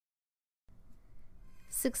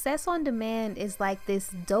Success on Demand is like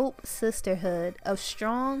this dope sisterhood of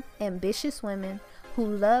strong, ambitious women who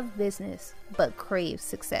love business but crave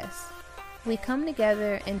success. We come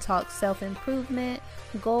together and talk self-improvement,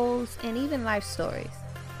 goals, and even life stories.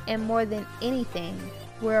 And more than anything,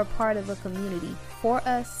 we're a part of a community for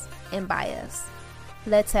us and by us.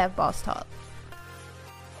 Let's have Boss Talk.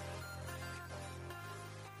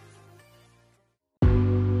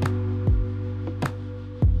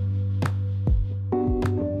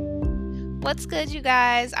 What's good, you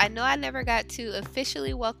guys? I know I never got to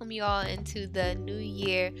officially welcome you all into the new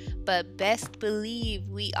year, but best believe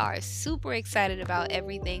we are super excited about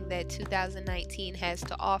everything that 2019 has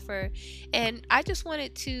to offer. And I just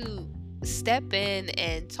wanted to step in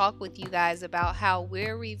and talk with you guys about how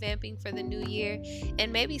we're revamping for the new year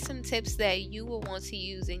and maybe some tips that you will want to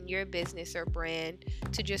use in your business or brand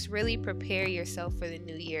to just really prepare yourself for the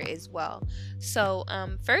new year as well. So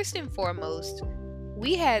first and foremost,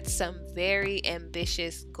 we had some very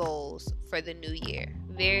ambitious goals for the new year.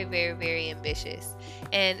 Very, very, very ambitious.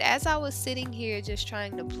 And as I was sitting here just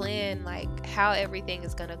trying to plan like how everything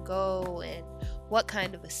is going to go and what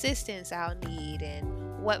kind of assistance I'll need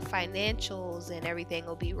and what financials and everything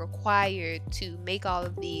will be required to make all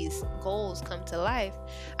of these goals come to life,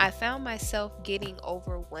 I found myself getting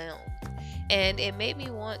overwhelmed. And it made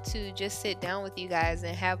me want to just sit down with you guys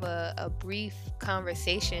and have a brief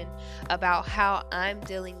conversation about how I'm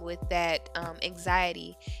dealing with that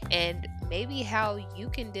anxiety and maybe how you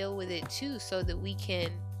can deal with it too, so that we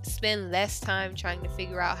can spend less time trying to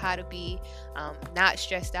figure out how to be not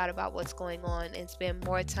stressed out about what's going on and spend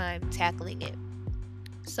more time tackling it.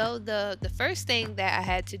 So the first thing that I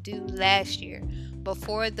had to do last year,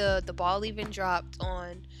 before the ball even dropped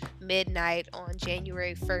on midnight on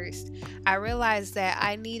January 1st, I realized that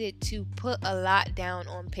I needed to put a lot down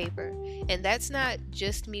on paper. And that's not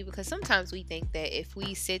just me, because sometimes we think that if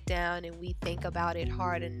we sit down and we think about it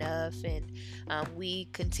hard enough and we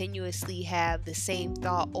continuously have the same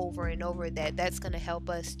thought over and over, that's going to help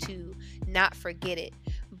us to not forget it.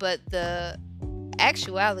 But the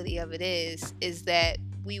actuality of it is that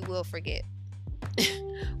we will forget.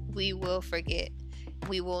 We will forget.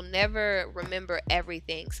 We will never remember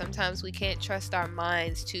everything. Sometimes we can't trust our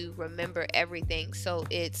minds to remember everything. So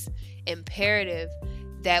it's imperative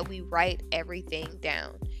that we write everything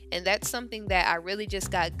down. And that's something that I really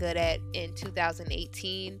just got good at in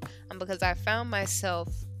 2018, because I found myself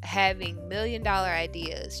having million-dollar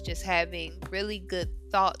ideas, just having really good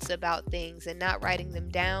thoughts about things and not writing them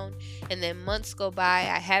down. And then months go by,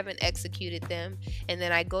 I haven't executed them, and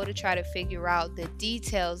then I go to try to figure out the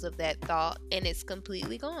details of that thought and it's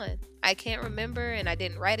completely gone. I can't remember, and I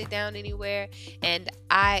didn't write it down anywhere, and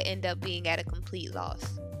I end up being at a complete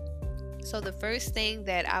loss. So the first thing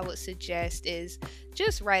that I would suggest is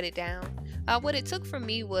just write it down. What it took for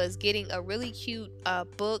me was getting a really cute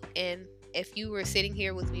book, and if you were sitting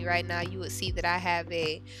here with me right now, you would see that I have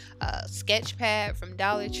a sketch pad from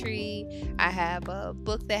Dollar Tree. I have a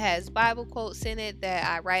book that has Bible quotes in it that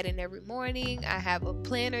I write in every morning. I have a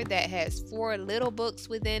planner that has 4 little books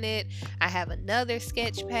within it. I have another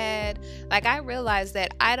sketch pad. Like, I realized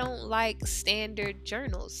that I don't like standard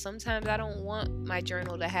journals. Sometimes I don't want my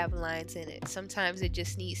journal to have lines in it. Sometimes it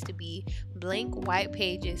just needs to be blank white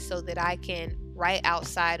pages so that I can write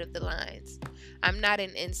outside of the lines. I'm not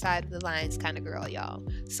an inside of the lines kind of girl, y'all.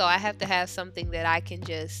 So I have to have something that I can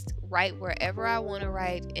just write wherever I want to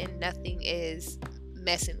write and nothing is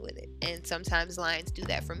messing with it. And sometimes lines do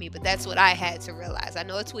that for me, but that's what I had to realize. I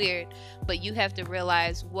know it's weird, but you have to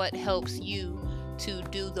realize what helps you to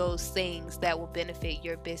do those things that will benefit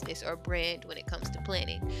your business or brand when it comes to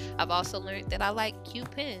planning. I've also learned that I like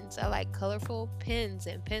cute pens. I like colorful pens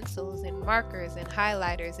and pencils and markers and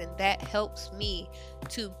highlighters, and that helps me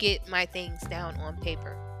to get my things down on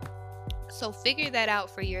paper. So figure that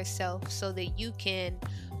out for yourself so that you can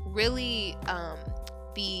really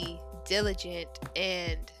be diligent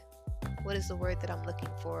and, what is the word that I'm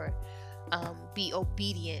looking for? Be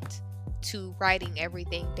obedient to writing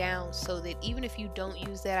everything down, so that even if you don't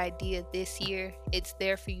use that idea this year, it's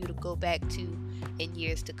there for you to go back to in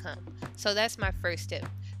years to come. So that's my first tip.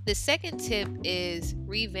 The second tip is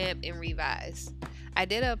revamp and revise. I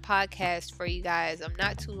did a podcast for you guys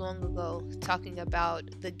not too long ago talking about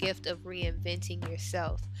the gift of reinventing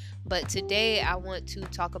yourself. But today I want to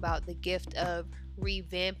talk about the gift of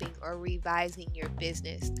revamping or revising your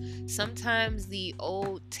business. Sometimes the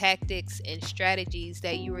old tactics and strategies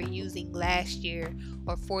that you were using last year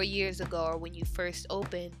or 4 years ago or when you first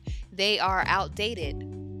opened, they are outdated.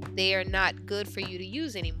 They are not good for you to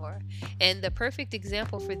use anymore. And the perfect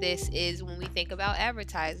example for this is when we think about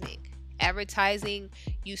advertising. Advertising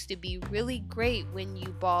used to be really great when you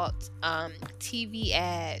bought TV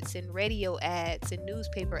ads and radio ads and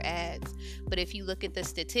newspaper ads. But if you look at the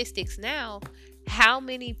statistics now, how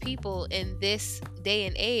many people in this day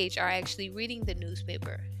and age are actually reading the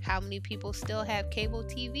newspaper? How many people still have cable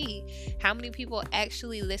TV? How many people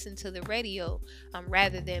actually listen to the radio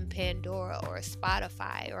rather than Pandora or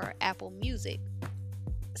Spotify or Apple Music?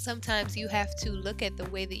 Sometimes you have to look at the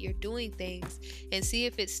way that you're doing things and see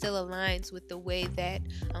if it still aligns with the way that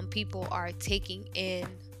people are taking in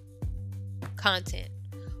content,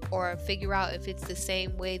 or figure out if it's the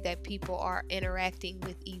same way that people are interacting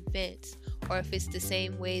with events, or if it's the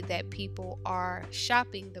same way that people are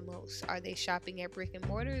shopping the most. Are they shopping at brick and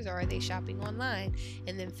mortars, or are they shopping online?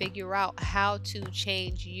 And then figure out how to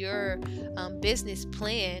change your business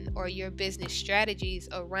plan or your business strategies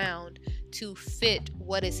around to fit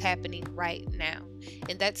what is happening right now.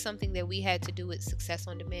 And that's something that we had to do with Success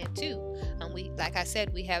on Demand too. Like I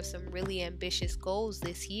said, we have some really ambitious goals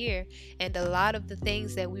this year, and a lot of the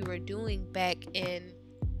things that we were doing back in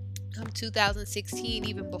 2016,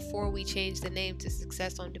 even before we changed the name to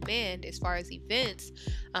Success on Demand, as far as events,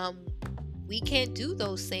 we can't do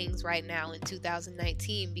those things right now in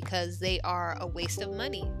 2019 because they are a waste of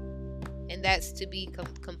money. And that's to be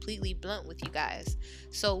completely blunt with you guys.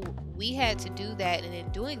 So we had to do that, and in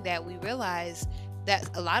doing that, we realized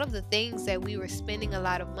that a lot of the things that we were spending a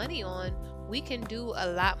lot of money on, we can do a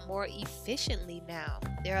lot more efficiently now.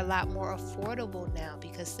 They're a lot more affordable now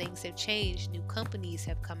because things have changed. New companies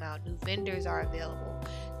have come out, new vendors are available.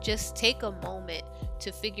 Just take a moment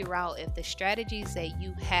to figure out if the strategies that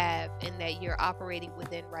you have and that you're operating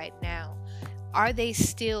within right now, are they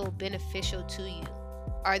still beneficial to you?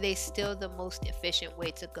 Are they still the most efficient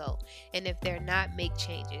way to go? And if they're not, make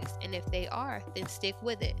changes. And if they are, then stick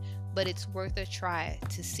with it. But it's worth a try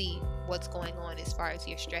to see what's going on as far as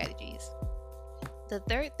your strategies. The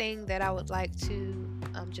third thing that I would like to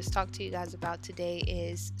just talk to you guys about today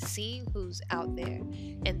is seeing who's out there.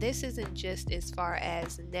 And this isn't just as far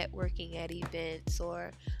as networking at events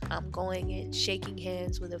or going and shaking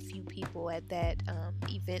hands with a few people at that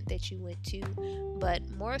event that you went to, but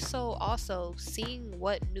more so also seeing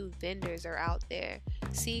what new vendors are out there,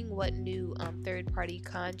 seeing what new third-party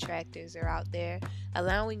contractors are out there,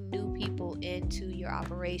 allowing new people into your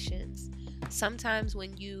operations. Sometimes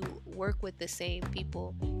when you work with the same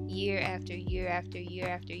people year after year after year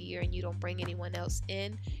after year and you don't bring anyone else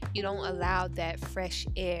in, you don't allow that fresh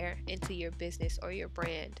air into your business or your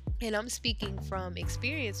brand. And I'm speaking from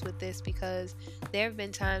experience with this because there have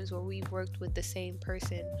been times where we've worked with the same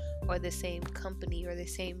person or the same company or the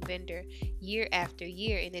same vendor year after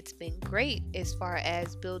year, and it's been great as far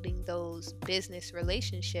as building those business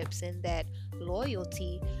relationships and that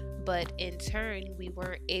loyalty. But in turn, we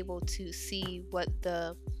weren't able to see what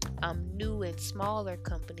the new and smaller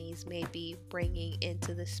companies may be bringing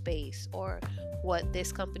into the space, or what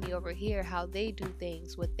this company over here, how they do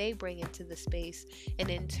things, what they bring into the space.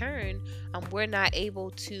 And in turn, we're not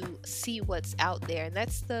able to see what's out there. And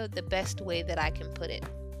that's the best way that I can put it.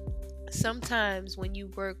 Sometimes when you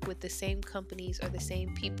work with the same companies or the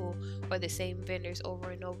same people or the same vendors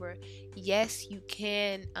over and over, yes, you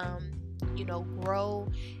can grow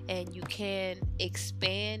and you can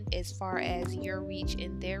expand as far as your reach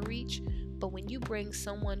and their reach. But when you bring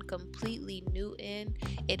someone completely new in,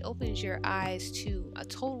 it opens your eyes to a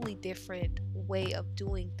totally different way of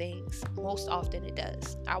doing things. Most often it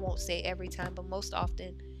does. I won't say every time, but most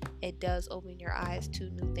often it does open your eyes to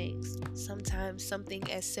new things. Sometimes something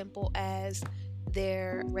as simple as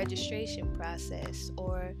their registration process,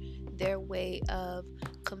 or their way of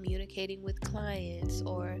communicating with clients,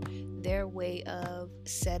 or their way of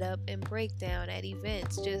setup and breakdown at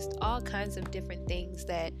events, just all kinds of different things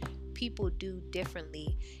that people do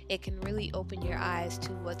differently. It can really open your eyes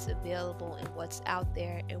to what's available and what's out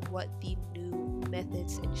there and what the new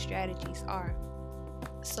methods and strategies are.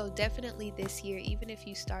 So definitely this year, even if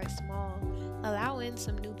you start small, allow in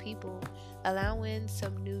some new people, allow in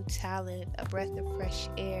some new talent, a breath of fresh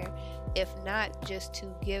air, if not just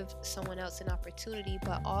to give someone else an opportunity,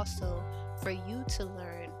 but also for you to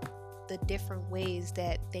learn the different ways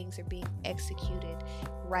that things are being executed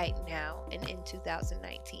right now and in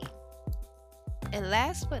 2019. And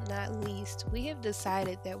last but not least, we have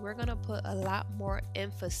decided that we're going to put a lot more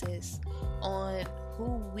emphasis on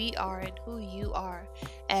who we are and who you are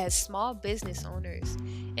as small business owners,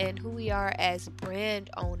 and who we are as brand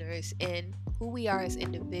owners, and who we are as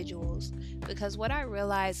individuals. Because what I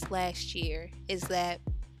realized last year is that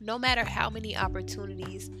no matter how many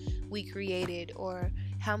opportunities we created or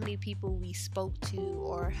how many people we spoke to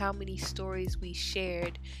or how many stories we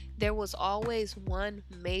shared, there was always one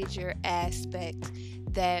major aspect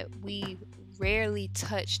that we rarely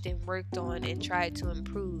touched and worked on and tried to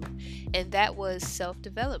improve, and that was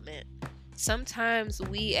self-development. Sometimes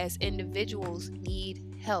we as individuals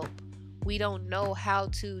need help. We don't know how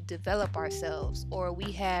to develop ourselves, or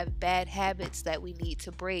we have bad habits that we need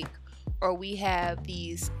to break, or we have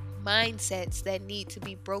these mindsets that need to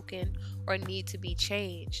be broken or need to be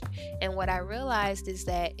changed. And what I realized is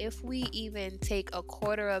that if we even take a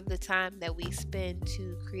quarter of the time that we spend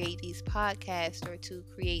to create these podcasts or to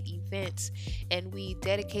create events, and we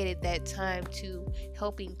dedicated that time to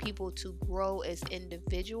helping people to grow as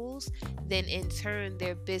individuals, then in turn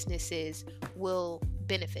their businesses will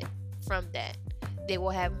benefit from that. They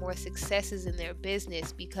will have more successes in their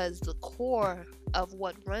business because the core of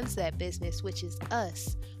what runs that business, which is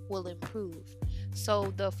us, will improve.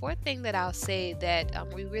 So the fourth thing that I'll say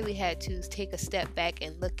that we really had to take a step back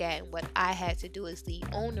and look at, and what I had to do as the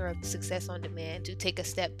owner of Success on Demand to take a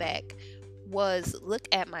step back, was look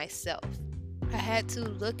at myself. I had to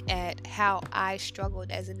look at how I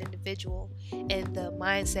struggled as an individual and the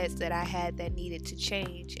mindsets that I had that needed to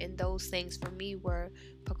change. And those things for me were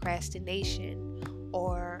procrastination,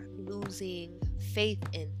 or losing faith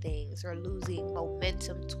in things, or losing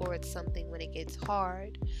momentum towards something when it gets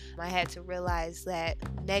hard. I had to realize that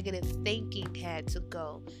negative thinking had to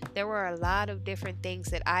go. There were a lot of different things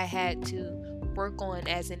that I had to work on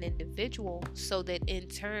as an individual so that in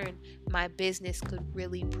turn my business could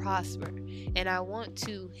really prosper. And I want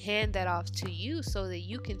to hand that off to you so that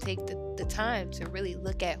you can take the time to really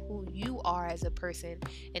look at who you are as a person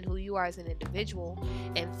and who you are as an individual,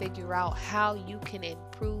 and figure out how you can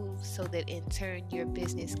improve so that in turn your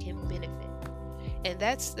business can benefit. And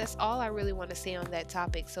that's all I really want to say on that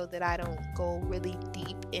topic, so that I don't go really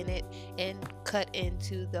deep in it and cut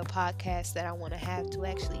into the podcast that I want to have to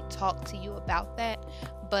actually talk to you about that.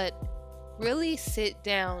 But really sit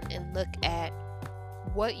down and look at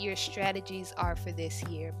what your strategies are for this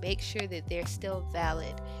year. Make sure that they're still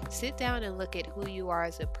valid. Sit down and look at who you are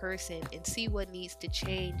as a person and see what needs to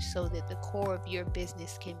change so that the core of your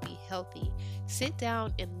business can be healthy. Sit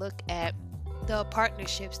down and look at the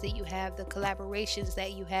partnerships that you have, the collaborations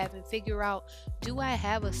that you have, and figure out, do I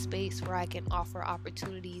have a space where I can offer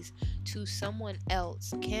opportunities to someone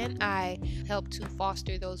else? Can I help to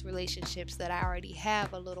foster those relationships that I already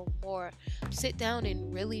have a little more? Sit down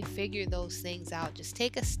and really figure those things out. Just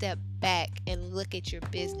take a step back and look at your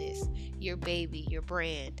business, your baby, your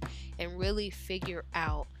brand, and really figure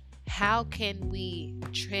out, how can we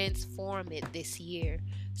transform it this year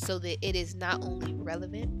so that it is not only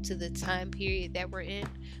relevant to the time period that we're in,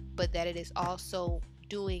 but that it is also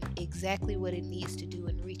doing exactly what it needs to do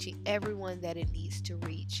and reaching everyone that it needs to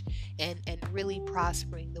reach, and really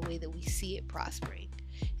prospering the way that we see it prospering.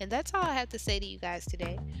 And that's all I have to say to you guys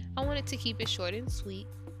today. I wanted to keep it short and sweet.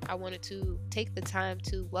 I wanted to take the time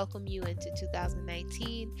to welcome you into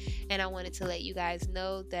 2019, and I wanted to let you guys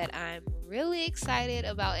know that I'm really excited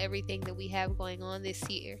about everything that we have going on this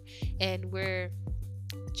year, and we're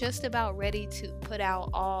just about ready to put out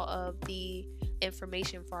all of the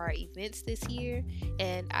information for our events this year,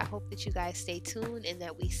 and I hope that you guys stay tuned and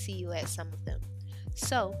that we see you at some of them.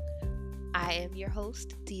 So I am your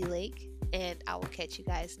host, D Lake, and I will catch you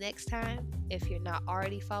guys next time. If you're not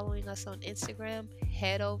already following us on Instagram,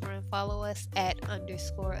 head over and follow us at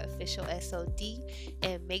 _officialsod,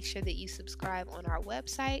 and make sure that you subscribe on our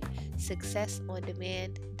website,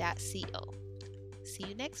 successondemand.co. See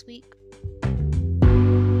you next week.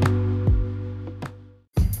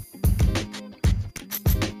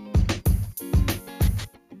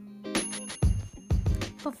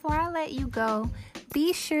 Before I let you go,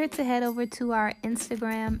 be sure to head over to our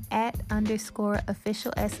Instagram at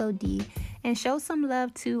 _officialsod and show some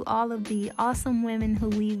love to all of the awesome women who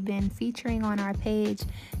we've been featuring on our page,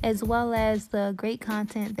 as well as the great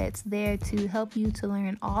content that's there to help you to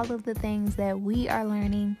learn all of the things that we are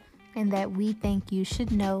learning and that we think you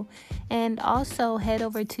should know. And also head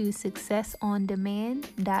over to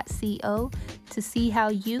successondemand.co to see how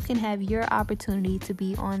you can have your opportunity to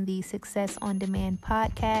be on the Success on Demand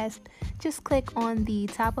podcast. Just click on the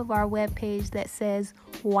top of our webpage that says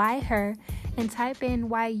 "Why Her" and type in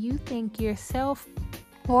why you think yourself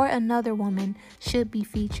or another woman should be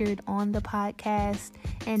featured on the podcast.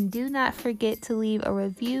 And do not forget to leave a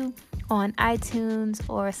review on iTunes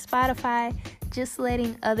or Spotify, just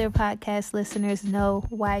letting other podcast listeners know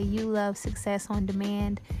why you love Success on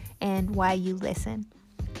Demand and why you listen.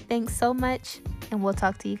 Thanks so much, and we'll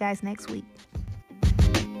talk to you guys next week.